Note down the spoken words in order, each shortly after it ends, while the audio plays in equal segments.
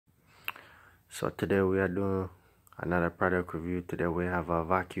So today we are doing another product review. Today we have a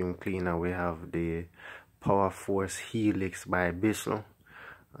vacuum cleaner. We have the powerforce helix by Bissell.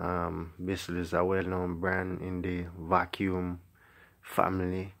 Bissell is a well-known brand in the vacuum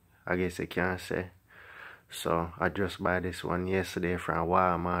family, I guess I can say. So I just bought this one yesterday from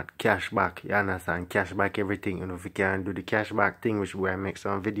Walmart. Cashback, you understand? Cashback everything. You know, if you can do the cashback thing, which we make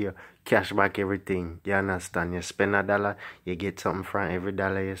some video, cashback everything. You understand? You spend $1, you get something from every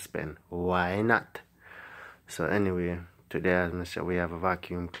dollar you spend. Why not? So anyway, today as I said, we have a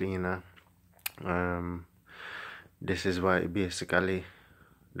vacuum cleaner. This is what it basically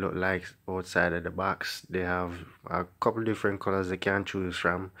look like outside of the box. They have a couple different colors they can choose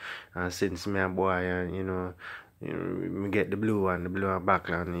from, and since me a boy, and you know, we get the blue one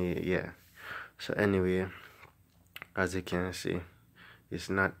background, yeah. So anyway, as you can see, it's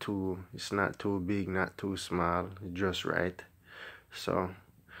not too big, not too small, just right. So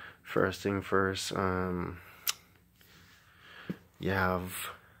first thing first, you have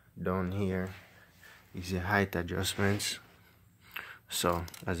down here is the height adjustments. So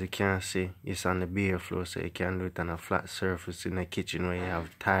as you can see, it's on the bare floor, so you can do it on a flat surface in the kitchen where you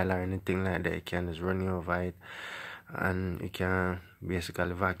have tile or anything like that. You can just run over it and you can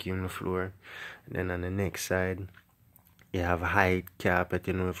basically vacuum the floor. And then on the next side, you have a high carpet,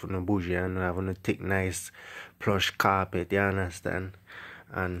 you know, if you're no bougie and you have a thick, nice plush carpet, you understand?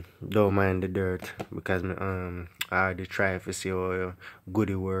 And don't mind the dirt, because I already tried to see how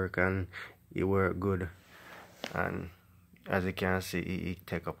good it work, and it work good. And as you can see, it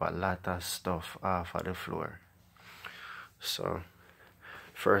take up a lot of stuff off of the floor. So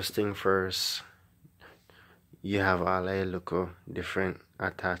first thing first, you have all the local different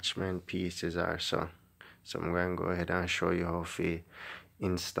attachment pieces are. So I'm going to go ahead and show you how to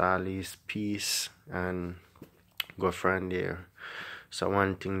install this piece and go from there. So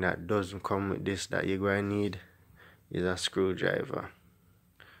one thing that doesn't come with this that you're going to need is a screwdriver.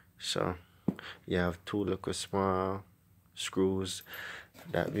 So you have two little small screws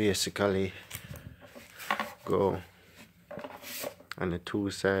that basically go on the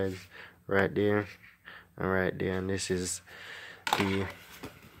two sides, right there and right there, and this is the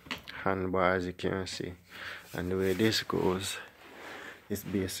handbar, as you can see. And the way this goes, it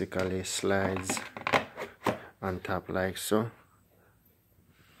basically slides on top like so,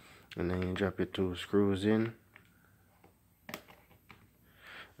 and then you drop your two screws in,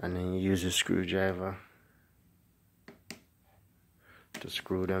 and then you use a screwdriver to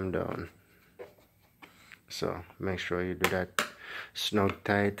screw them down. So make sure you do that snug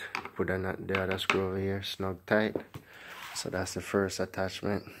tight. Put the other screw over here, snug tight. So that's the first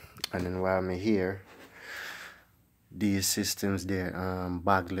attachment. And then while I'm here, these systems they're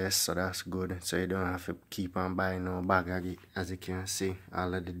bagless, so that's good. So you don't have to keep on buying no bag. As you can see,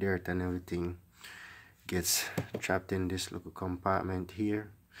 all of the dirt and everything gets trapped in this little compartment here,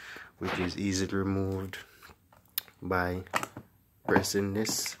 which is easily removed by pressing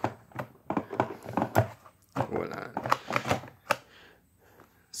this. Hold on.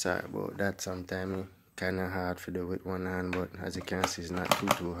 Sorry about that. Sometimes kind of hard to do with one hand, but as you can see, it's not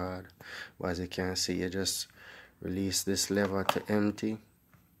too hard. But as you can see, you just release this lever to empty.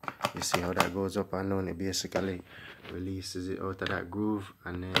 You see how that goes up and down? It basically releases it out of that groove,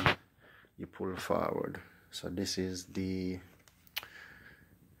 and then you pull forward. So this is the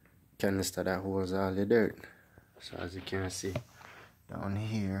canister that holds all the dirt. So as you can see down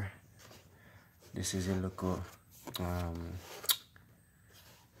here, this is a local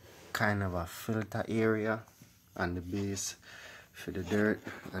kind of a filter area on the base for the dirt.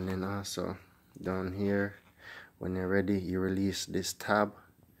 And then also down here, when you're ready, you release this tab.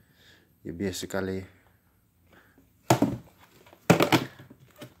 You basically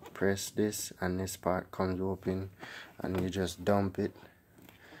press this and this part comes open, and you just dump it.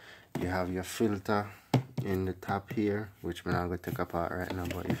 You have your filter in the top here, which we're not going to take apart right now,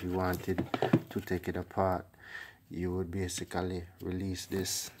 but if you wanted to take it apart, you would basically release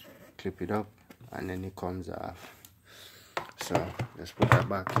this, clip it up, and then it comes off. So let's put that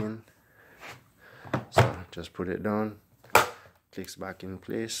back in. So just put it down, clicks back in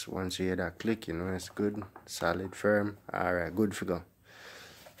place. Once you hear that click, you know it's good, solid, firm. Alright, good to go.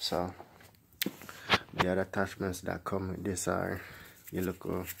 So the other attachments that come with this are your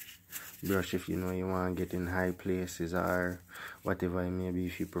local brush if you know you want to get in high places, or whatever it may be.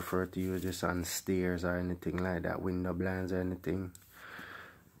 If you prefer to use this on stairs or anything like that, window blinds or anything,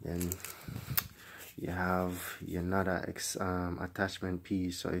 then you have another attachment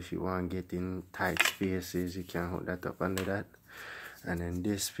piece. So if you want to get in tight spaces, you can hold that up under that. And then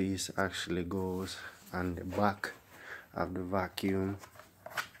this piece actually goes on the back of the vacuum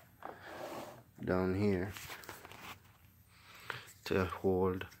down here to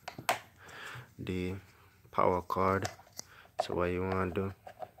hold the power cord. So what you want to do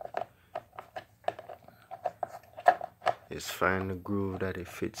is find the groove that it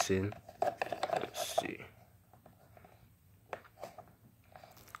fits in. Let's see.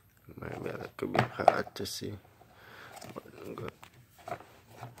 Maybe that could be hard to see.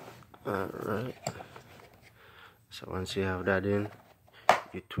 Alright. So once you have that in,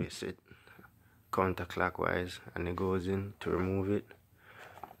 you twist it counterclockwise and it goes in. To remove it,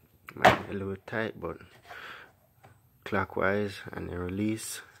 might be a little tight, but clockwise, and then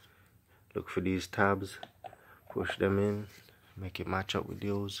release. Look for these tabs, push them in, make it match up with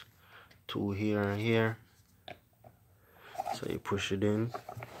those two here and here. So you push it in.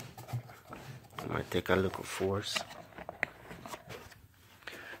 It might take a little force,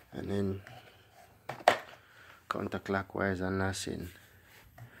 and then counterclockwise and that's in.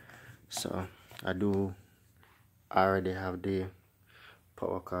 So I already have the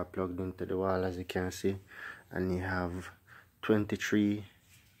power cord plugged into the wall, as you can see, and you have 23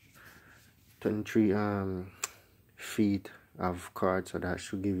 feet of cord, so that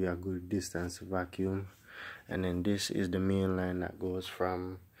should give you a good distance to vacuum. And then this is the main line that goes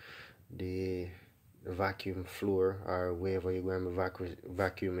from the vacuum floor, or wherever you're going to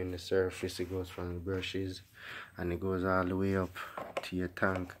vacuuming the surface. It goes from the brushes and it goes all the way up to your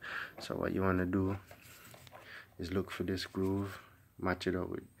tank. So what you want to do is look for this groove, match it up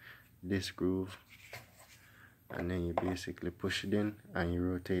with this groove, and then you basically push it in and you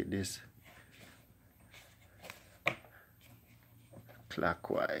rotate this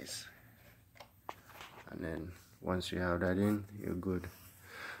clockwise, and then once you have that in, you're good.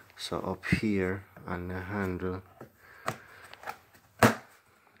 So up here on the handle, I'm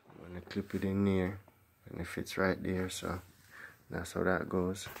gonna clip it in there, and it fits right there. So that's how that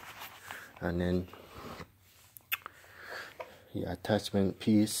goes. And then your attachment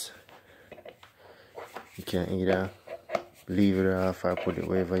piece, you can either leave it off or put it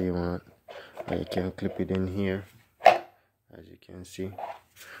wherever you want, or you can clip it in here, as you can see,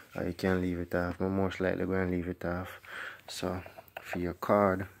 or you can leave it off. I'm most likely going to leave it off. So for your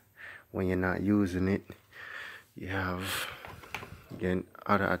card, when you're not using it, you have again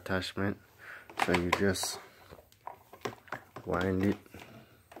other attachment, so you just wind it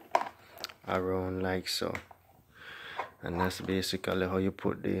around like so, and that's basically how you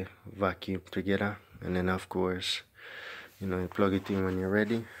put the vacuum together. And then of course, you know, you plug it in when you're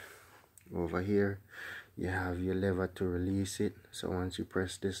ready. Over here you have your lever to release it, so once you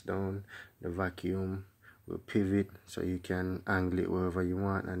press this down, the vacuum will pivot, so you can angle it wherever you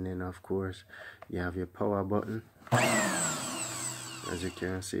want. And then of course you have your power button, as you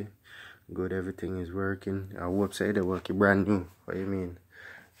can see. Good, everything is working. Our website is working brand new. What you mean?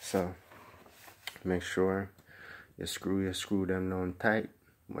 So make sure you screw them down tight,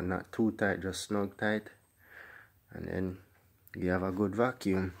 but not too tight, just snug tight, and then you have a good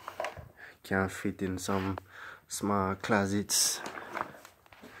vacuum. Can fit in some small closets.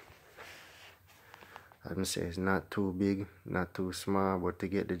 I'd say it's not too big, not too small, but to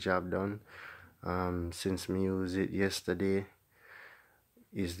get the job done. Since me use it yesterday,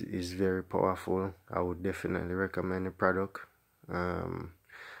 is very powerful. I would definitely recommend the product.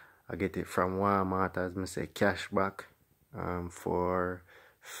 I get it from Walmart, as I say, cashback, for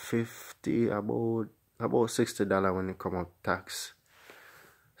about $60 when it come up tax.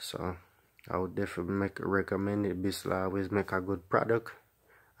 So I would definitely recommend it. Bissell always make a good product.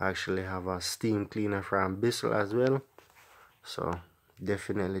 I actually have a steam cleaner from Bissell as well, so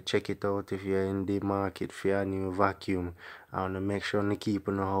definitely check it out if you're in the market for a new vacuum. I want to make sure you keep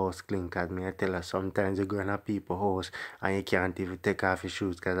in the house clean, because me I tell you, sometimes you go in a people's house and you can't even take off your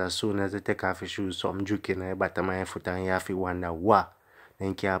shoes, because as soon as you take off your shoes, something dripping in the bottom of your foot and you have to wonder what.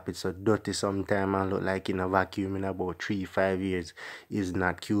 Then keep it so dirty sometimes and look like in a vacuum in about 3-5 years. Is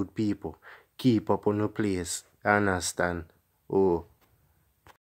not cute, people. Keep up on the place. Understand? Oh,